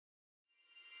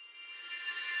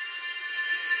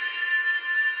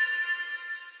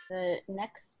The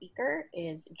next speaker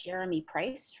is Jeremy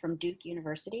Price from Duke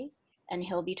University, and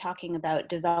he'll be talking about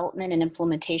development and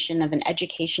implementation of an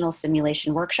educational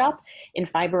simulation workshop in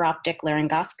fiber optic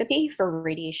laryngoscopy for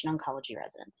radiation oncology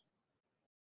residents.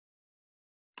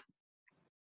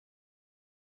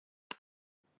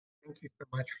 Thank you so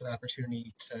much for the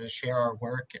opportunity to share our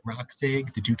work at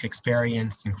ROECSG, the Duke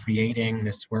experience in creating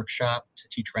this workshop to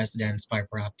teach residents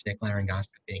fiber optic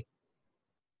laryngoscopy.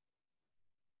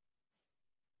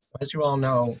 As you all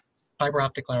know, fiber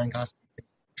optic laryngoscopy plays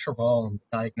a crucial role in the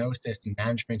diagnosis and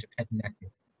management of head and neck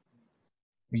disease.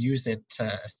 We use it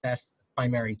to assess the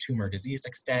primary tumor disease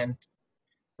extent,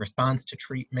 response to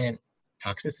treatment,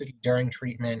 toxicity during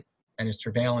treatment, and its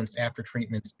surveillance after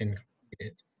treatment's been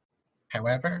completed.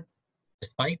 However,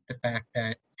 despite the fact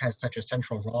that it has such a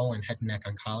central role in head and neck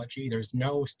oncology, there's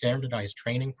no standardized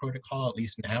training protocol, at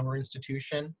least in our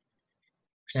institution.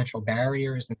 Potential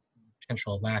barriers and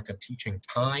potential lack of teaching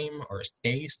time or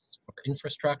space or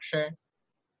infrastructure.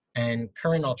 And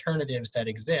current alternatives that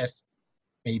exist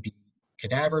may be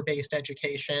cadaver-based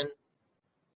education,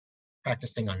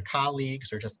 practicing on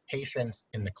colleagues or just patients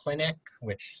in the clinic,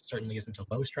 which certainly isn't a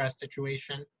low-stress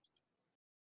situation.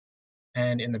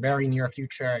 And in the very near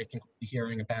future, I think we'll be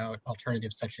hearing about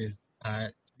alternatives such as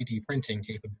 3D printing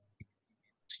capabilities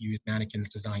to use mannequins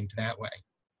designed that way.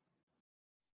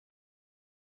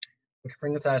 Which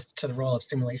brings us to the role of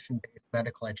simulation-based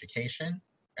medical education,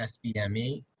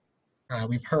 SBME.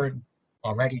 We've heard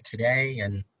already today,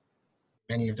 and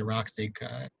many of the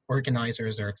ROECSG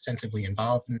organizers are extensively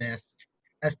involved in this.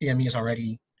 SBME is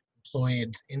already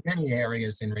employed in many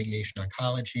areas in radiation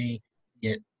oncology,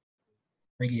 be it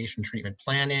radiation treatment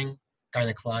planning,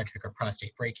 gynecologic or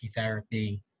prostate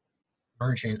brachytherapy,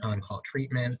 emergent on-call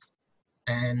treatments,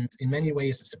 and in many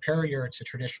ways it's superior to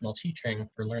traditional teaching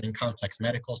for learning complex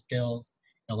medical skills.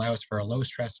 It allows for a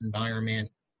low-stress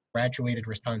environment, graduated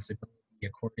responsibility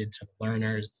accorded to the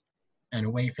learners, and a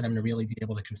way for them to really be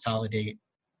able to consolidate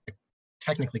a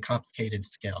technically complicated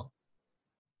skill.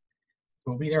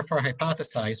 What we therefore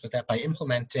hypothesized was that by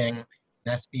implementing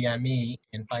an SBME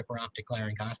in fiber optic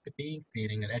laryngoscopy,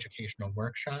 creating an educational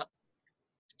workshop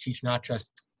to teach not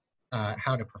just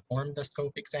how to perform the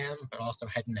scope exam, but also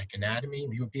head and neck anatomy,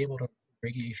 we would be able to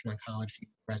radiation oncology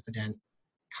resident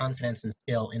confidence and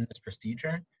skill in this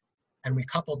procedure. And we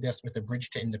coupled this with a bridge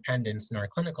to independence in our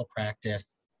clinical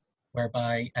practice,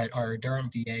 whereby at our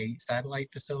Durham VA satellite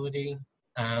facility,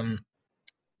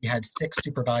 we had 6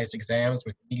 supervised exams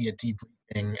with immediate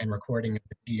debriefing and recording of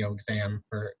the video exam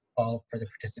for all for the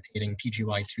participating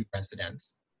PGY2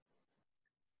 residents.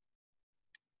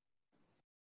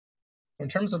 In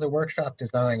terms of the workshop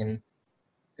design,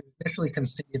 it was initially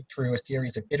conceived through a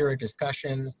series of iterative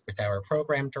discussions with our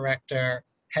program director,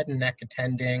 head and neck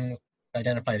attendings, to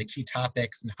identify the key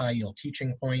topics and high-yield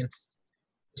teaching points.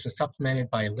 This was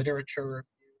supplemented by a literature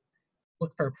review,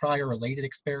 look for prior related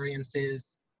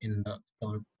experiences in the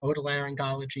field of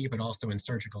otolaryngology, but also in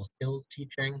surgical skills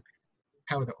teaching,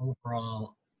 how the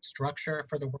overall structure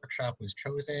for the workshop was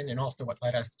chosen, and also what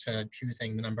led us to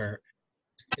choosing the number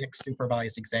 6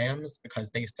 supervised exams,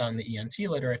 because based on the ENT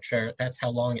literature, that's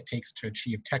how long it takes to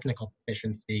achieve technical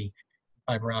proficiency in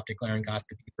fiber optic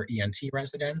laryngoscopy for ENT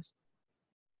residents.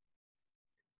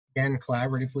 Again,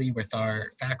 collaboratively with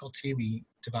our faculty, we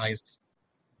devised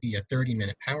a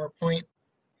 30-minute PowerPoint.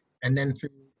 And then through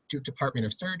Duke Department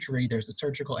of Surgery, there's a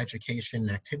Surgical Education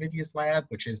and Activities Lab,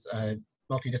 which is a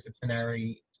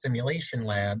multidisciplinary simulation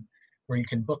lab where you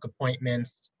can book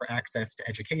appointments for access to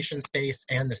education space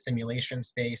and the simulation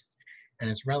space. And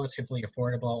it's relatively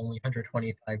affordable, only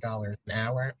 $125 an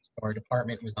hour. So our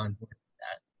department was on board with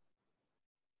that.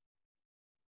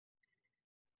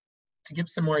 To give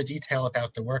some more detail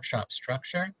about the workshop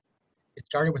structure, it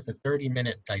started with a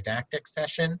 30-minute didactic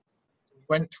session. We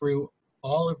went through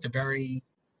all of the very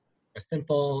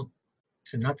simple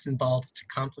to nuts and bolts to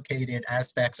complicated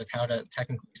aspects of how to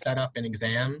technically set up an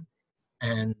exam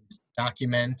and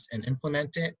document and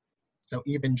implement it. So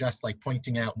even just like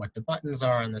pointing out what the buttons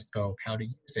are on the scope, how to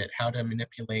use it, how to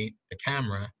manipulate the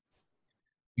camera.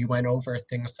 We went over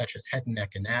things such as head and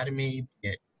neck anatomy, be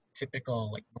it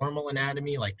typical like normal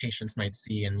anatomy like patients might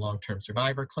see in long-term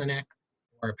survivor clinic,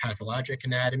 or pathologic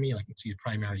anatomy like you see the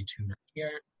primary tumor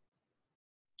here.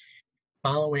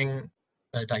 Following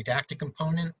the didactic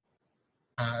component,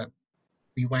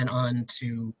 we went on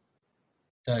to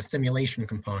the simulation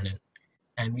component,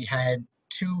 and we had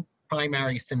 2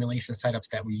 primary simulation setups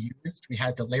that we used. We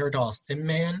had the Laerdal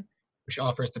SimMan, which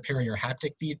offers superior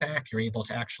haptic feedback. You're able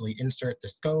to actually insert the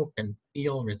scope and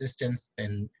feel resistance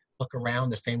and look around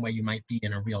the same way you might be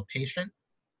in a real patient.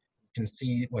 You can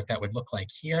see what that would look like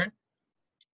here.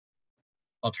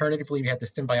 Alternatively, we had the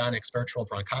Symbionix virtual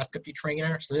bronchoscopy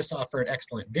trainer. So this offered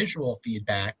excellent visual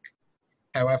feedback.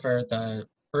 However, the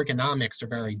ergonomics are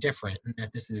very different in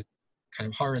that this is kind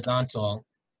of horizontal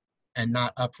and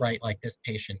not upright like this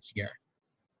patient here.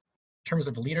 In terms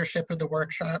of leadership of the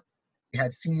workshop, we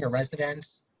had senior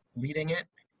residents leading it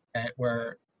that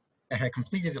had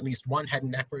completed at least one head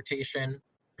and neck rotation,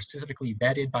 were specifically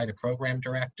vetted by the program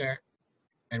director,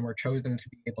 and were chosen to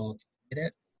be able to lead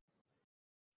it.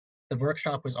 The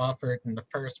workshop was offered in the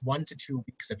first 1 to 2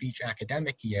 weeks of each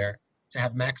academic year to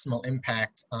have maximal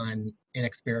impact on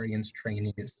inexperienced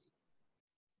trainees.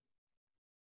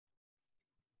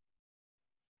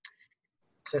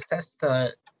 To assess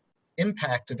the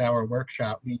impact of our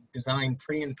workshop, we designed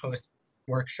pre and post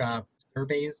workshop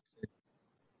surveys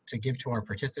to give to our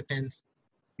participants.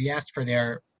 We asked for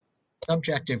their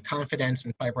subjective confidence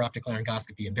in fiber optic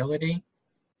laryngoscopy ability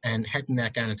and head and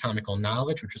neck anatomical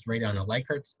knowledge, which was rated on a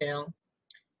Likert scale.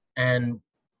 And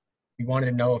we wanted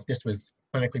to know if this was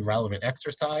clinically relevant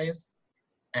exercise.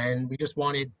 And we just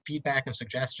wanted feedback and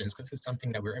suggestions because this is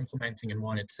something that we're implementing and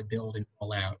wanted to build and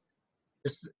roll out.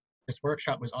 This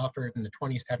workshop was offered in the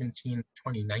 2017-2019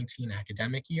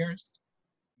 academic years.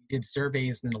 We did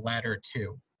surveys in the latter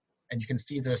two. And you can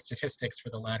see the statistics for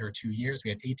the latter 2 years.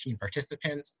 We had 18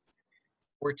 participants,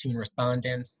 14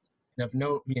 respondents. And of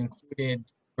note, we included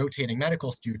rotating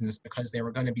medical students because they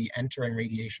were going to be entering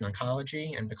radiation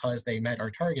oncology and because they met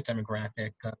our target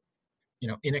demographic of,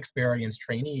 inexperienced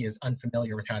trainees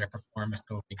unfamiliar with how to perform a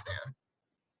scope exam.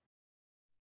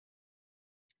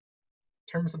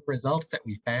 In terms of results that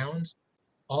we found,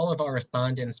 all of our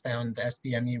respondents found the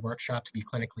SBME workshop to be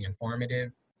clinically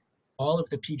informative. All of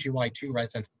the PGY2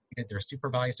 residents completed their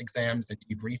supervised exams and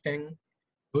debriefing.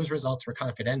 Those results were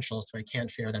confidential, so I can't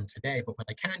share them today, but what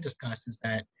I can discuss is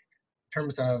that in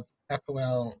terms of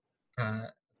FOL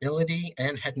ability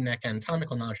and head and neck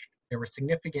anatomical knowledge, there were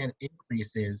significant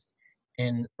increases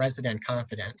in resident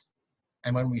confidence.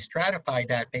 And when we stratified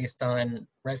that based on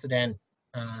resident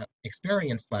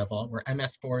experience level, where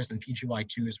MS4s and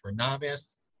PGY2s were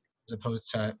novice, as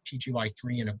opposed to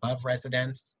PGY3 and above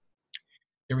residents,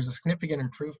 there was a significant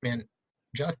improvement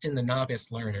just in the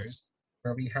novice learners,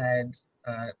 where we had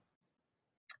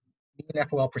mean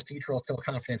FOL procedural skill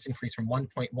confidence increase from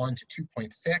 1.1 to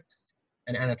 2.6,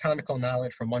 and anatomical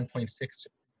knowledge from 1.6 to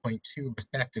 2.2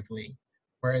 respectively,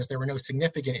 whereas there were no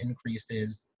significant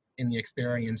increases in the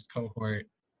experienced cohort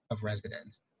of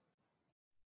residents.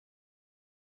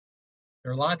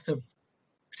 There are lots of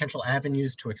potential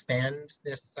avenues to expand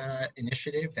this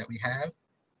initiative that we have.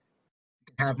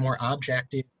 We can have more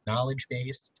objective,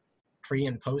 knowledge-based pre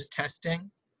and post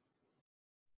testing.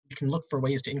 We can look for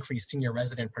ways to increase senior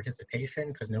resident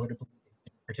participation, because notably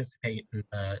they can participate in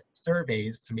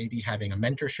surveys, so maybe having a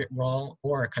mentorship role,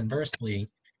 or conversely,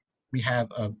 we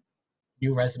have a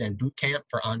new resident boot camp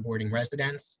for onboarding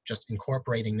residents, just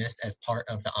incorporating this as part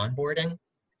of the onboarding.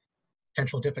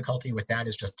 Potential difficulty with that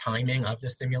is just timing of the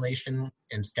simulation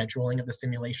and scheduling of the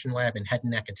simulation lab and head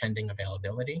and neck attending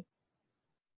availability,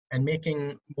 and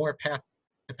making more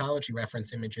pathology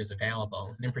reference images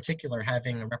available, and in particular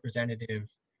having a representative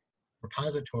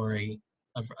repository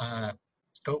of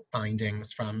scope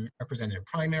findings from representative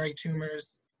primary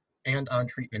tumors and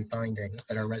on-treatment findings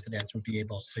that our residents would be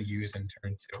able to use and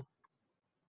turn to.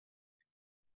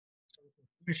 So in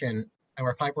conclusion,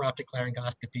 our fiber optic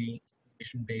laryngoscopy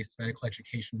simulation-based medical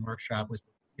education workshop was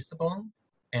releasable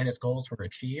and its goals were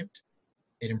achieved.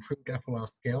 It improved FOL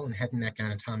skill and head and neck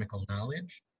anatomical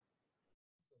knowledge.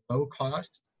 Low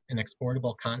cost and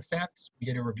exportable concepts. We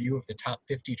did a review of the top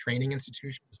 50 training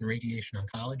institutions in radiation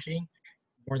oncology.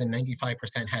 More than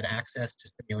 95% had access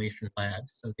to simulation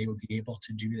labs, so they would be able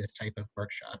to do this type of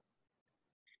workshop.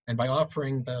 And by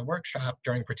offering the workshop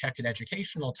during protected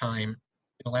educational time,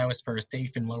 it allows for a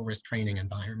safe and low-risk training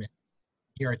environment.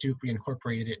 Here at Duke, we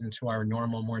incorporated it into our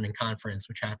normal morning conference,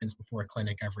 which happens before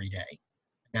clinic every day.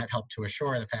 And that helped to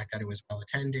assure the fact that it was well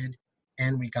attended,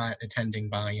 and we got attending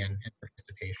buy-in and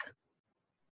participation.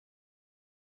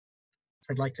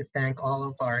 So I'd like to thank all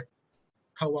of our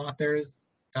co-authors,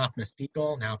 Daphne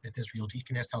Spiegel, now Beth Israel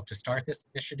Deaconess, helped to start this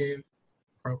initiative,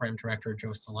 Program Director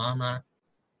Joe Salama,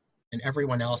 and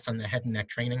everyone else on the head and neck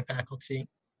training faculty.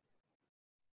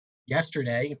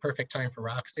 Yesterday, perfect time for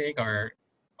ROECSG, our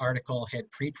article hit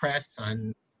pre-press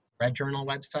on Red Journal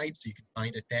website, so you can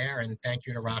find it there, and thank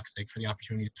you to ROECSG for the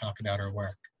opportunity to talk about our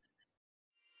work.